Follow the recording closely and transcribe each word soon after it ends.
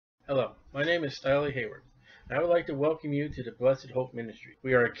Hello, my name is Stylie Hayward. I would like to welcome you to the Blessed Hope Ministry.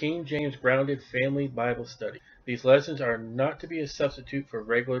 We are a King James grounded family Bible study. These lessons are not to be a substitute for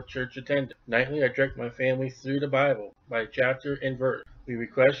regular church attendance. Nightly, I direct my family through the Bible by chapter and verse. We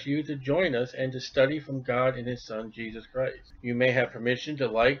request you to join us and to study from God and His Son, Jesus Christ. You may have permission to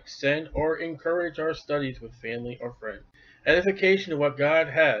like, send, or encourage our studies with family or friends. Edification of what God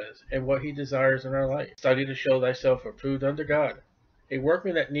has and what He desires in our life. Study to show thyself approved unto God, a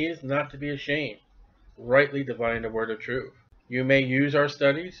workman that needeth not to be ashamed, rightly dividing the word of truth. You may use our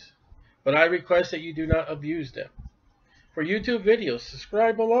studies, but I request that you do not abuse them. For YouTube videos,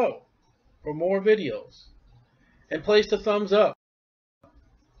 subscribe below for more videos, and place the thumbs up,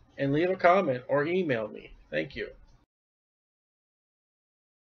 and leave a comment or email me. Thank you.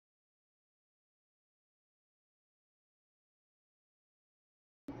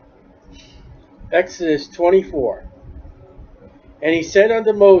 Exodus 24. And he said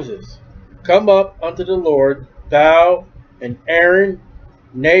unto Moses, Come up unto the Lord, thou and Aaron,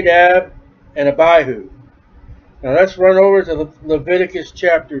 Nadab, and Abihu. Now let's run over to Leviticus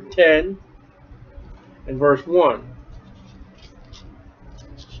chapter 10 and verse 1.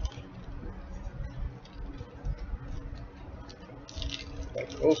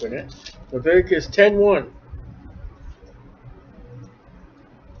 Let's open it. Leviticus 10:1.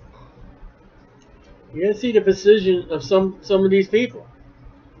 You can see the position of some of these people.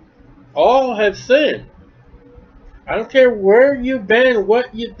 All have sinned. I don't care where you've been,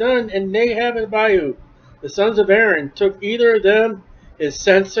 what you've done, and Nadab and Abihu, the sons of Aaron, took either of them his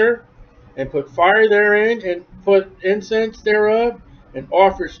censer, and put fire therein, and put incense thereof, and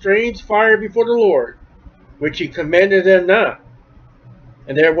offered strange fire before the Lord, which he commanded them not.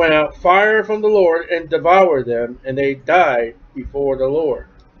 And there went out fire from the Lord, and devoured them, and they died before the Lord.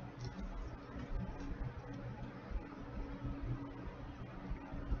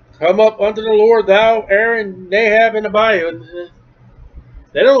 Come up unto the Lord, thou, Aaron, Nadab, and Abihu.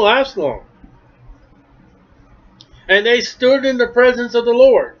 They don't last long. And they stood in the presence of the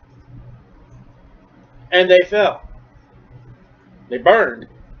Lord, and they fell. They burned.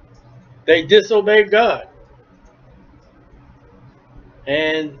 They disobeyed God.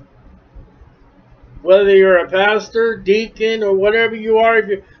 And whether you're a pastor, deacon, or whatever you are, if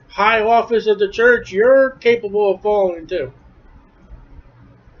you're high office of the church, you're capable of falling too.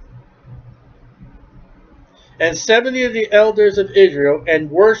 And 70 of the elders of Israel,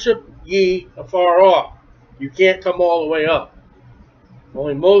 and worship ye afar off. You can't come all the way up.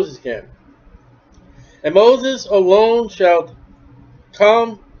 Only Moses can. And Moses alone shall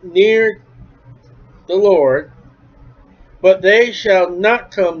come near the Lord, but they shall not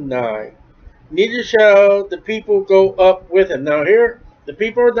come nigh, neither shall the people go up with him. Now here, the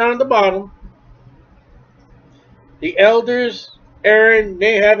people are down at the bottom. The elders, Aaron,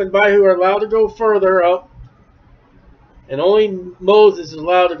 Nadab, and Abihu are allowed to go further up, and only Moses is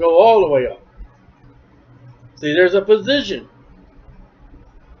allowed to go all the way up. See, there's a position.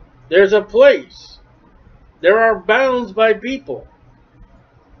 There's a place. There are bounds by people.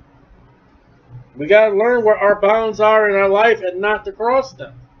 We got to learn where our bounds are in our life and not to cross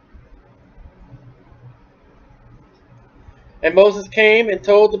them. And Moses came and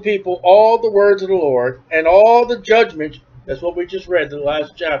told the people all the words of the Lord and all the judgments. That's what we just read in the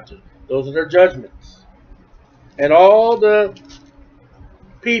last chapter. Those are their judgments. And all the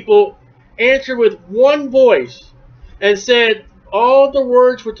people answered with one voice and said, all the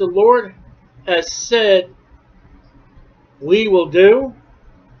words which the Lord has said we will do.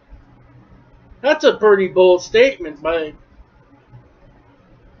 That's a pretty bold statement by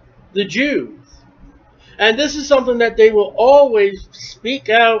the Jews. And this is something that they will always speak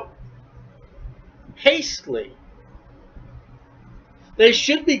out hastily. They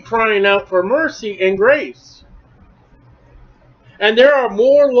should be crying out for mercy and grace. And there are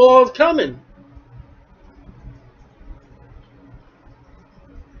more laws coming.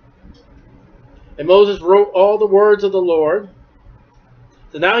 And Moses wrote all the words of the Lord.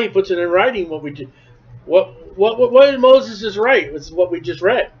 So now he puts it in writing what we did. What did Moses just write? This is what we just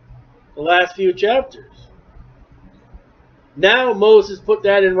read. The last few chapters. Now Moses put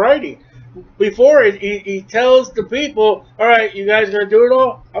that in writing. Before he tells the people, all right, you guys going to do it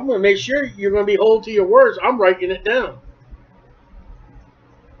all? I'm going to make sure you're going to be hold to your words. I'm writing it down.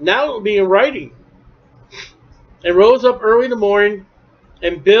 Now it will be in writing. And rose up early in the morning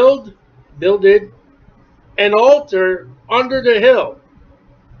and builded an altar under the hill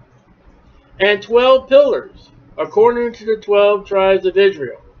and 12 pillars according to the 12 tribes of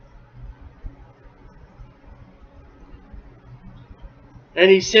Israel. And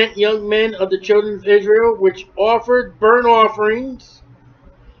he sent young men of the children of Israel, which offered burnt offerings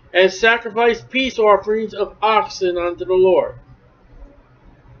and sacrificed peace offerings of oxen unto the Lord.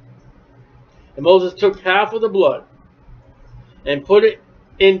 And Moses took half of the blood and put it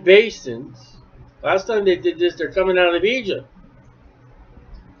in basins. Last time they did this, they're coming out of Egypt.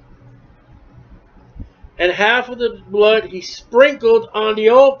 And half of the blood he sprinkled on the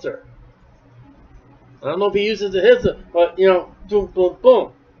altar. I don't know if he uses the hyssop, but boom, boom,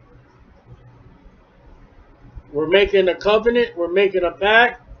 boom. We're making a covenant, we're making a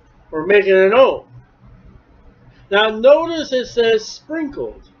pact, we're making an oath. Now notice it says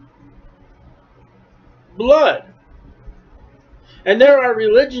sprinkled blood. And there are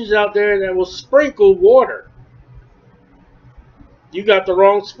religions out there that will sprinkle water. You got the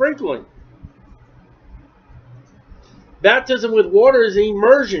wrong sprinkling. Baptism with water is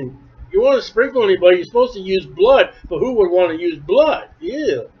immersion. You want to sprinkle anybody, you're supposed to use blood, but who would want to use blood?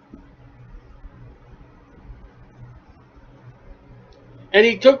 Ew. And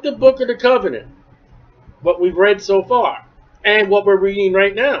he took the book of the covenant, what we've read so far, and what we're reading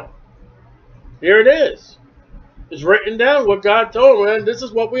right now. Here it is. It's written down what God told him, and this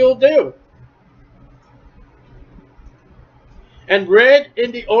is what we'll do. And read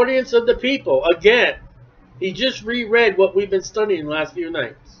in the audience of the people. Again, he just reread what we've been studying the last few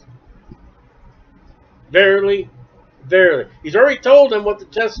nights. Verily, verily. He's already told them what the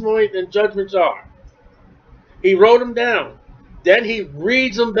testimonies and judgments are. He wrote them down. Then he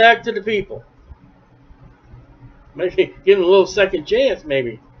reads them back to the people. Maybe give them a little second chance,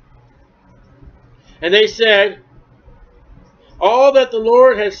 maybe. And they said, all that the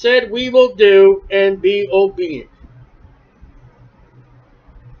Lord has said we will do, and be obedient.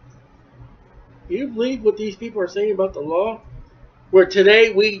 Do you believe what these people are saying about the law? Where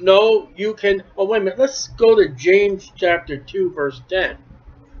today we know you can... Oh, wait a minute. Let's go to James chapter 2, verse 10.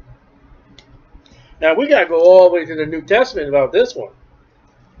 Now, we got to go all the way to the New Testament about this one.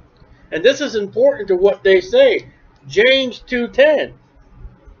 And this is important to what they say. James 2:10.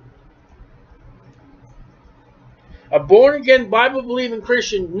 A born-again, Bible-believing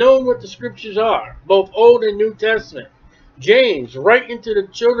Christian knowing what the Scriptures are, both Old and New Testament. James, writing to the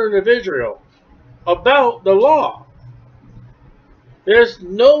children of Israel about the law. There's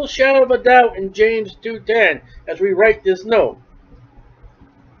no shadow of a doubt in James 2:10 as we write this note.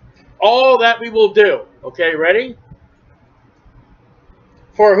 All that we will do. Okay, ready?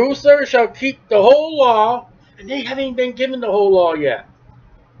 For whosoever shall keep the whole law, and they haven't been given the whole law yet.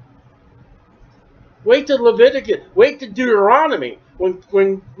 Wait till Leviticus. Wait till Deuteronomy.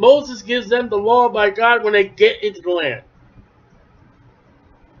 When Moses gives them the law by God when they get into the land.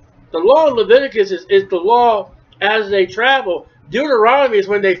 The law in Leviticus is the law as they travel. Deuteronomy is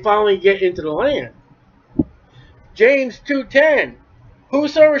when they finally get into the land. James 2:10.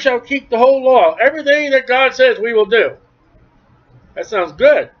 Whosoever shall keep the whole law, everything that God says we will do. That sounds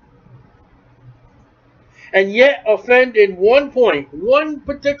good. And yet offend in one point, one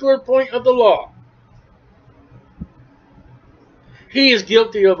particular point of the law. He is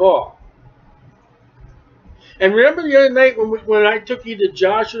guilty of all. And remember the other night when I took you to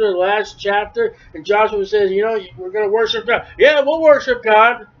Joshua, the last chapter, and Joshua says, we're going to worship God. Yeah, we'll worship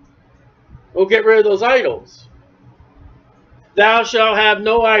God. We'll get rid of those idols. Thou shalt have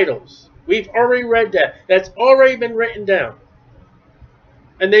no idols. We've already read that. That's already been written down.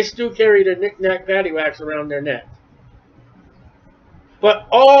 And they still carry their knick-knack paddywhacks around their neck. But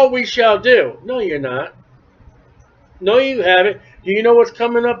all we shall do. No, you're not. No, you haven't. Do you know what's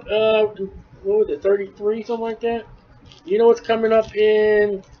coming up? What was it, 33, something like that? You know what's coming up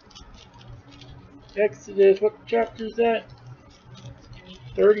in Exodus? What chapter is that?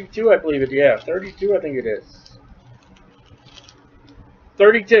 32, I believe it. Yeah, 32, I think it is.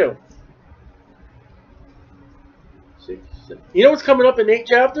 32. You know what's coming up in 8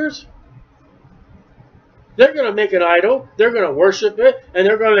 chapters? They're going to make an idol. They're going to worship it. And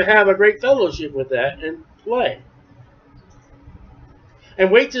they're going to have a great fellowship with that and play.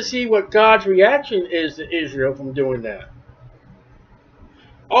 And wait to see what God's reaction is to Israel from doing that.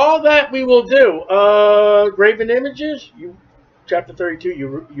 All that we will do. Graven images? Chapter 32,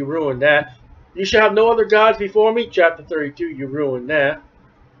 you ruined that. You shall have no other gods before me. Chapter 32, you ruined that.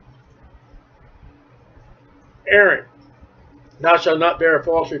 Aaron, thou shalt not bear a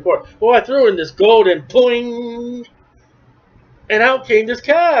false report. Well, I threw in this gold and poing, and out came this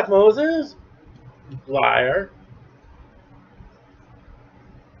calf, Moses. Liar.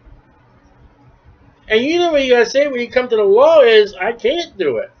 And you know what you got to say when you come to the law is, I can't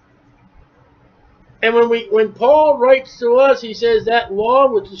do it. And when Paul writes to us, he says that law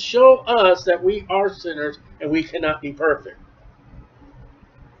was to show us that we are sinners and we cannot be perfect.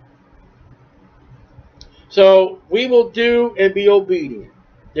 So we will do and be obedient.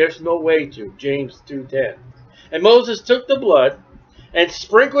 There's no way to. James 2:10. And Moses took the blood and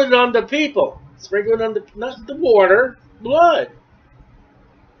sprinkled it on the people. Sprinkled it on the, not the water, blood.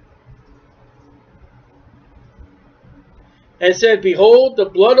 And said, behold, the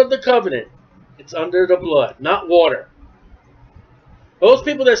blood of the covenant. It's under the blood, not water. Those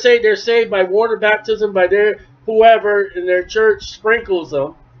people that say they're saved by water baptism, by their whoever in their church sprinkles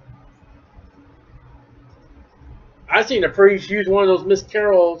them. I seen a priest use one of those Miss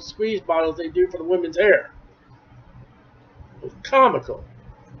Carol squeeze bottles they do for the women's hair. It was comical.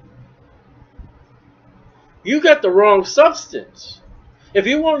 You got the wrong substance. If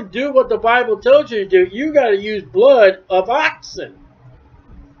you want to do what the Bible tells you to do, you got to use blood of oxen.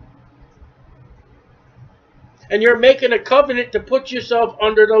 And you're making a covenant to put yourself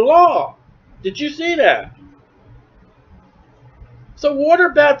under the law. Did you see that? So water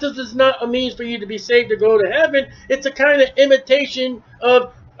baptism is not a means for you to be saved to go to heaven. It's a kind of imitation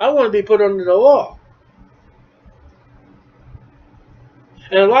of, I want to be put under the law.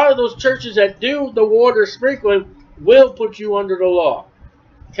 And a lot of those churches that do the water sprinkling will put you under the law.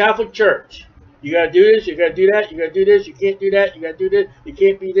 Catholic Church. You got to do this, you got to do that, you got to do this, you can't do that, you got to do this, you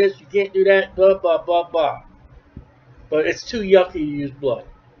can't be this, you can't do that, blah, blah, blah, blah. But it's too yucky to use blood.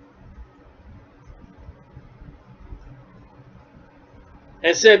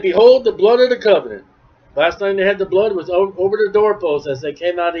 And said, behold, the blood of the covenant. Last time they had the blood was over the doorpost as they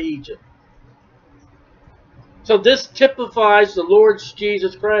came out of Egypt. So this typifies the Lord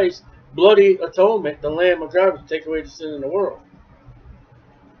Jesus Christ's bloody atonement, the Lamb of God, to take away the sin in the world.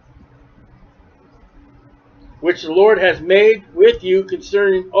 Which the Lord has made with you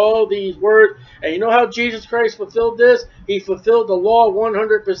concerning all these words. And you know how Jesus Christ fulfilled this? He fulfilled the law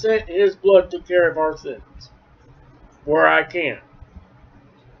 100%, and his blood took care of our sins. Where I can't.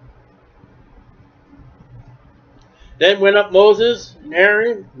 Then went up Moses, and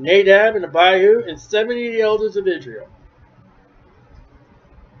Aaron, Nadab, and Abihu, and 70 of the elders of Israel.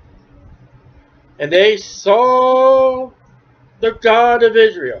 And they saw the God of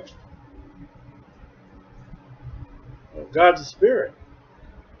Israel. Well, God's a spirit.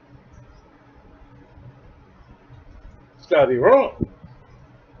 It's got to be wrong.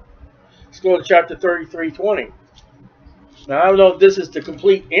 Let's go to chapter 33:20. Now, I don't know if this is the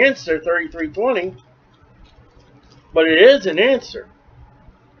complete answer, 33:20. But it is an answer.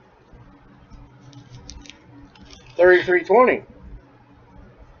 33:20.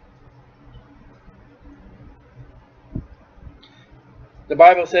 The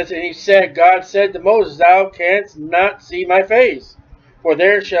Bible says, and he said, God said to Moses, thou canst not see my face, for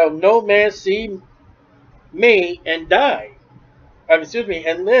there shall no man see me and die.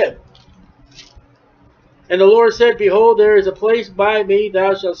 And live. And the Lord said, behold, there is a place by me,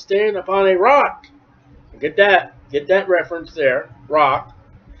 thou shalt stand upon a rock. Get that. Get that reference there. Rock.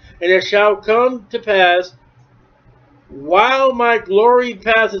 And it shall come to pass, while my glory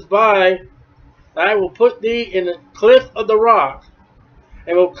passes by, I will put thee in the cliff of the rock,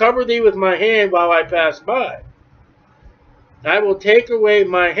 and will cover thee with my hand while I pass by. I will take away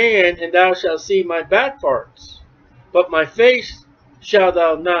my hand, and thou shalt see my back parts, but my face shalt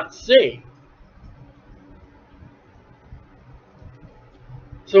thou not see.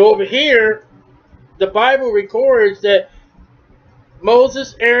 So over here, the Bible records that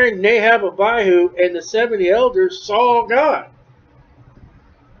Moses, Aaron, Nadab, Abihu, and the 70 elders saw God.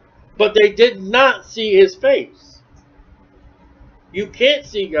 But they did not see his face. You can't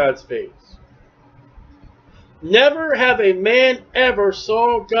see God's face. Never have a man ever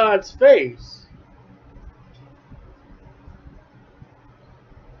saw God's face.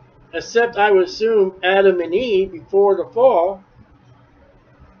 Except, I would assume, Adam and Eve before the fall.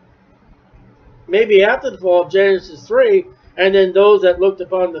 Maybe after the fall of Genesis 3, and then those that looked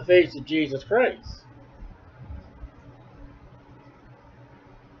upon the face of Jesus Christ.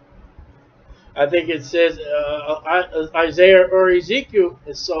 I think it says Isaiah or Ezekiel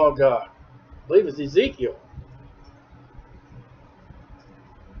saw God. I believe it's Ezekiel.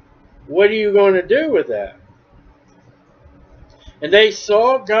 What are you going to do with that? And they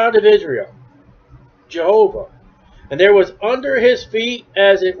saw God of Israel, Jehovah. And there was under his feet,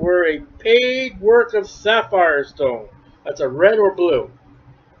 as it were, a paved work of sapphire stone. That's a red or blue.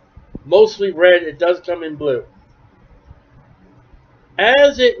 Mostly red. It does come in blue.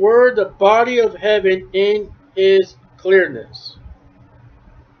 As it were, the body of heaven in his clearness.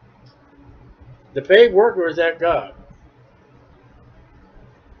 The paved work, or is that God?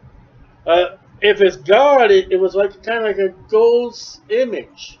 If it's God, it was like kind of like a ghost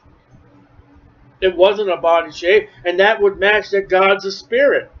image. It wasn't a body shape, and that would match that God's a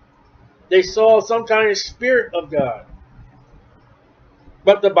spirit. They saw some kind of spirit of God.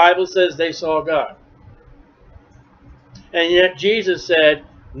 But the Bible says they saw God. And yet Jesus said,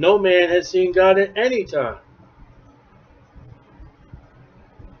 no man has seen God at any time.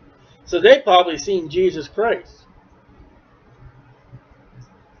 So they probably seen Jesus Christ.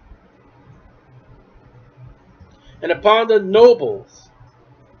 And upon the nobles,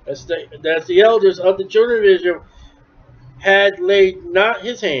 that's the elders of the children of Israel, had laid not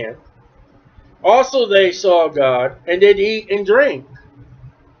his hand. Also they saw God, and did eat and drink.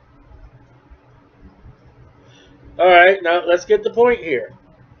 All right, now let's get the point here.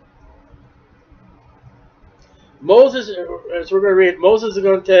 Moses, as we're going to read, Moses is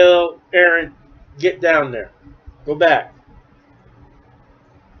going to tell Aaron, get down there. Go back.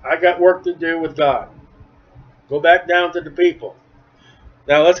 I got work to do with God. Go back down to the people.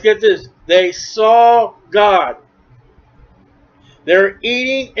 Now let's get this. They saw God. They're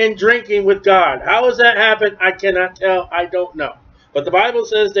eating and drinking with God. How does that happen? I cannot tell. I don't know. But the Bible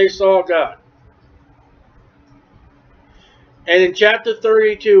says they saw God. And in chapter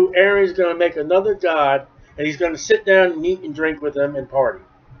 32, Aaron's going to make another god, and he's going to sit down and eat and drink with them and party.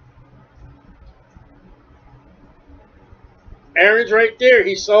 Aaron's right there.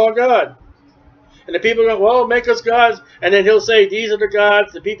 He saw God. And the people go, well, make us gods. And then he'll say, these are the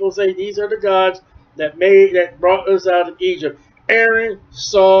gods. The people say, these are the gods that brought us out of Egypt. Aaron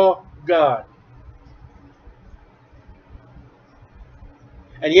saw God.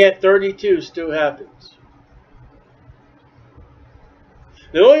 And yet 32 still happens.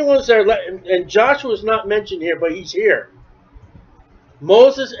 The only ones that are, and Joshua's not mentioned here, but he's here.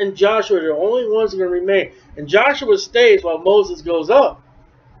 Moses and Joshua are the only ones that are going to remain. And Joshua stays while Moses goes up.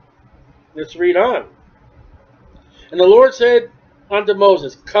 Let's read on. And the Lord said unto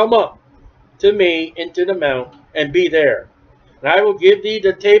Moses, come up to me into the mount and be there. And I will give thee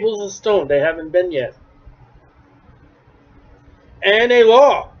the tables of stone. They haven't been yet. And a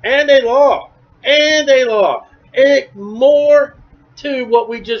law, and a law, and a law. And more to what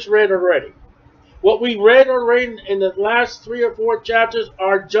we just read already. What we read already in the last 3 or 4 chapters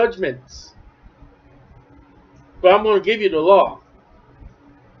are judgments. But I'm going to give you the law.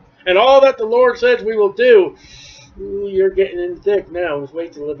 And all that the Lord says we will do. Ooh, you're getting in thick now. Let's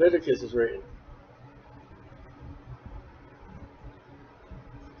wait till Leviticus is written.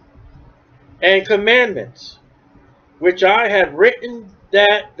 And commandments, which I have written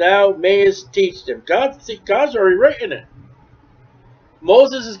that thou mayest teach them. God's already written it.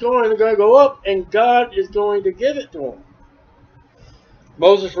 Moses is going to go up, and God is going to give it to him.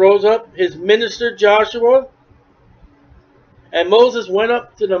 Moses rose up, his minister Joshua, and Moses went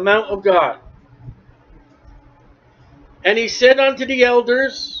up to the mount of God. And he said unto the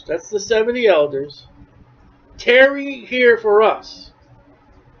elders, that's the 70 elders, tarry here for us,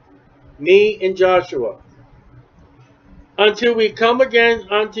 me and Joshua, until we come again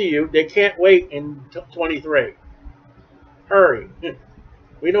unto you. They can't wait in 23. Hurry.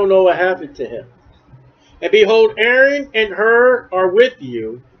 We don't know what happened to him. And behold, Aaron and Hur are with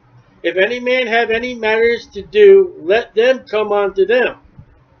you. If any man have any matters to do, let them come unto them.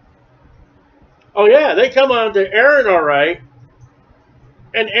 Oh yeah, they come on to Aaron, all right.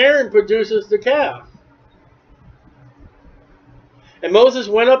 And Aaron produces the calf. And Moses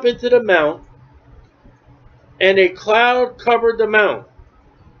went up into the mount, and a cloud covered the mount.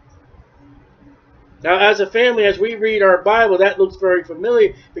 Now, as a family, as we read our Bible, that looks very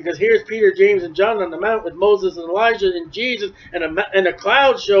familiar, because here's Peter, James, and John on the mount with Moses and Elijah and Jesus, and a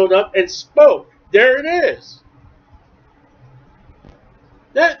cloud showed up and spoke. There it is.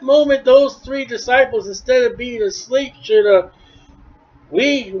 That moment, those 3 disciples, instead of being asleep, should have,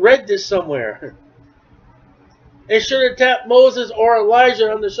 we read this somewhere. They should have tapped Moses or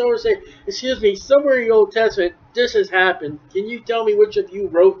Elijah on the shoulder and say, excuse me, somewhere in the Old Testament, this has happened. Can you tell me which of you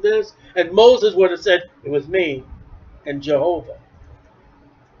wrote this? And Moses would have said, it was me and Jehovah.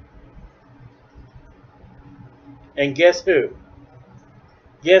 And guess who?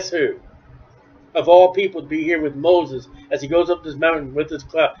 Guess who? Of all people to be here with Moses as he goes up this mountain with his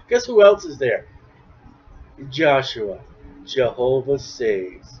cloud. Guess who else is there? Joshua. Jehovah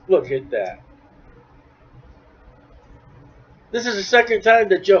saves. Look at that. This is the second time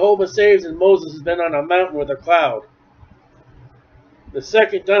that Jehovah saves and Moses has been on a mountain with a cloud. The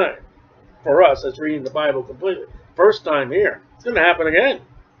second time. For us, that's reading the Bible completely. First time here. It's going to happen again.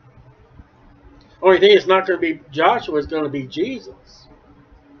 Only thing is not going to be Joshua, it's going to be Jesus.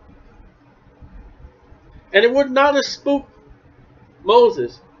 And it would not have spooked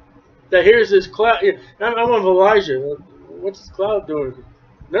Moses that here's this cloud. I'm of Elijah. What's this cloud doing?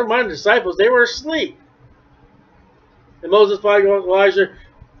 Never mind the disciples. They were asleep. And Moses probably going to Elijah,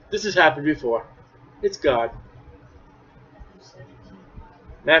 this has happened before. It's God.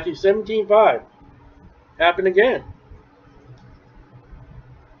 Matthew 17:5. Happened again.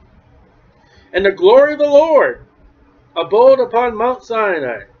 And the glory of the Lord abode upon Mount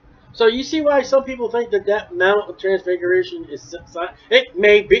Sinai. So you see why some people think that that Mount of Transfiguration is, it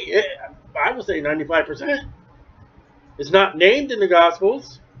may be, I would say 95%. It's not named in the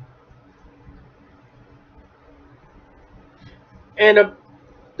Gospels. And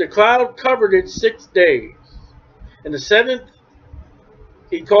the cloud covered it 6 days. And the seventh,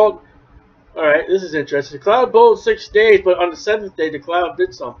 he called, all right, this is interesting. The cloud abode 6 days, but on the seventh day, the cloud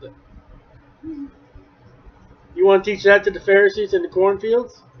did something. You want to teach that to the Pharisees in the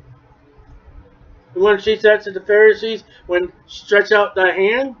cornfields? You want to teach that to the Pharisees when stretch out thy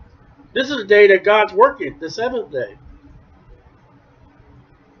hand? This is the day that God's working, the seventh day.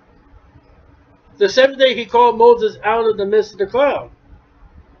 The seventh day he called Moses out of the midst of the cloud.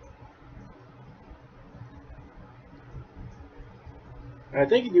 I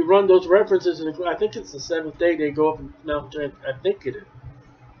think if you run those references, I think it's the seventh day they go up Mount Trent. I think it is.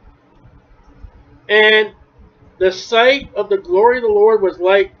 And the sight of the glory of the Lord was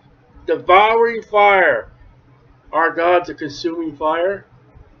like devouring fire. Our God's a consuming fire.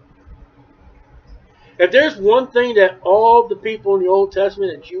 If there's one thing that all the people in the Old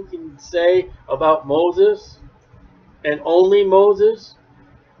Testament that you can say about Moses, and only Moses,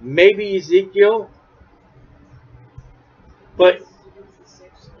 maybe Ezekiel, but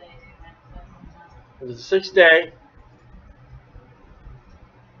it was the sixth day.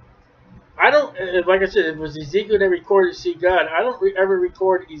 I don't, like I said, it was Ezekiel that recorded to see God. I don't ever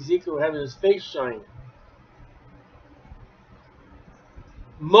record Ezekiel having his face shining.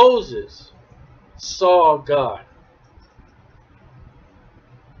 Moses saw God.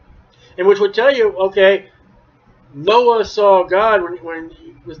 And which would tell you, okay, Noah saw God when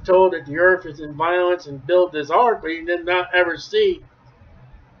he was told that the earth is in violence and built this ark, but he did not ever see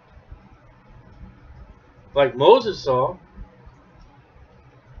like Moses saw.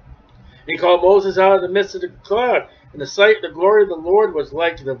 He called Moses out of the midst of the cloud, and the sight of the glory of the Lord was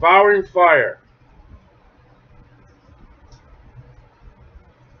like devouring fire.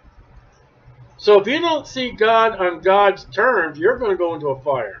 So if you don't see God on God's terms, you're going to go into a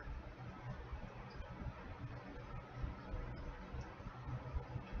fire.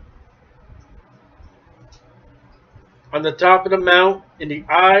 On the top of the mount, in the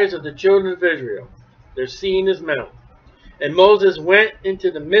eyes of the children of Israel, they're seeing his mount. And Moses went into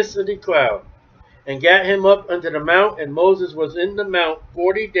the midst of the cloud, and gat him up unto the mount, and Moses was in the mount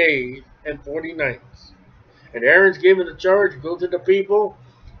 40 days and 40 nights. And Aaron's given the charge, go to the people.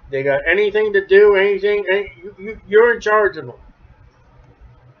 They got anything to do, anything, you're in charge of them.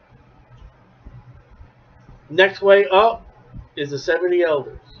 Next way up is the 70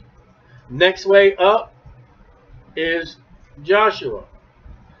 elders. Next way up is Joshua.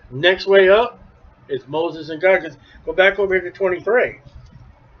 Next way up is Moses and God. Just go back over here to 23.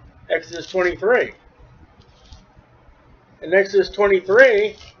 Exodus 23. In Exodus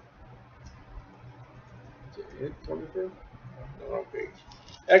 23, 23? No, wrong page.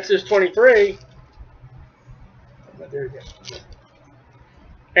 Exodus 23. There you go.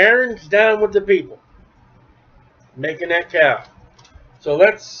 Aaron's down with the people, making that calf. So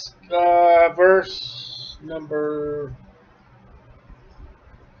let's verse number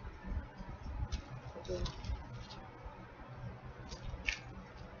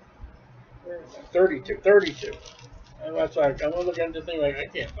 32. 32. I'm looking at the thing like I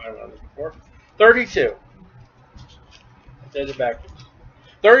can't find one before. 32. I said it backwards.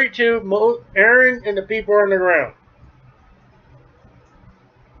 32. Aaron and the people are on the ground.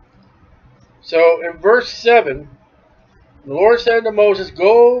 So in verse 7, the Lord said to Moses,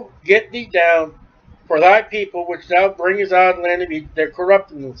 go get thee down, for thy people which thou bringest out of the land of Egypt, they're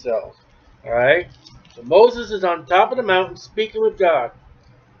corrupting themselves. Alright? So Moses is on top of the mountain speaking with God.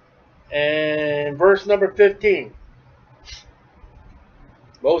 And verse number 15.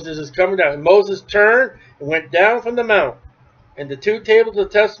 Moses is coming down. And Moses turned and went down from the mount. And the two tables of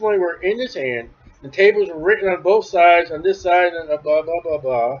testimony were in his hand. The tables were written on both sides, on this side and blah, blah, blah,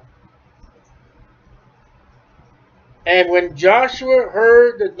 blah. And when Joshua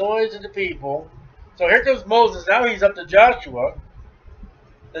heard the noise of the people, so here comes Moses. Now he's up to Joshua.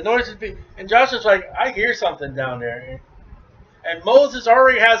 The noise of the people. And Joshua's like, I hear something down there. And Moses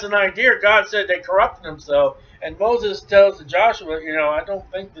already has an idea. God said they corrupted themselves. And Moses tells to Joshua, you know, I don't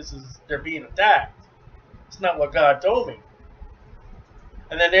think they're being attacked. It's not what God told me.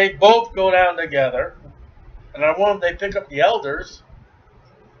 And then they both go down together. And on one, they pick up the elders.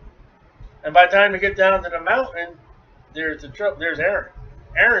 And by the time they get down to the mountain, there's Aaron.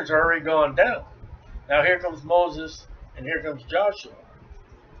 Aaron's already gone down. Now here comes Moses and here comes Joshua.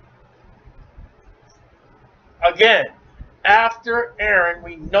 Again, after Aaron,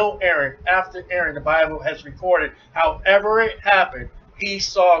 we know Aaron, after Aaron, the Bible has recorded, however it happened, he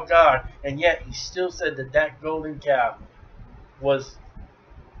saw God, and yet he still said that that golden calf was,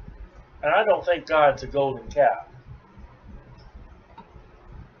 and I don't think God's a golden calf.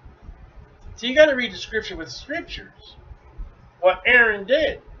 So you got to read the scripture with scriptures. What Aaron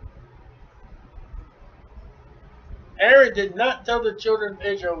did. Aaron did not tell the children of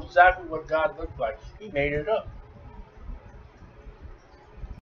Israel exactly what God looked like. He made it up.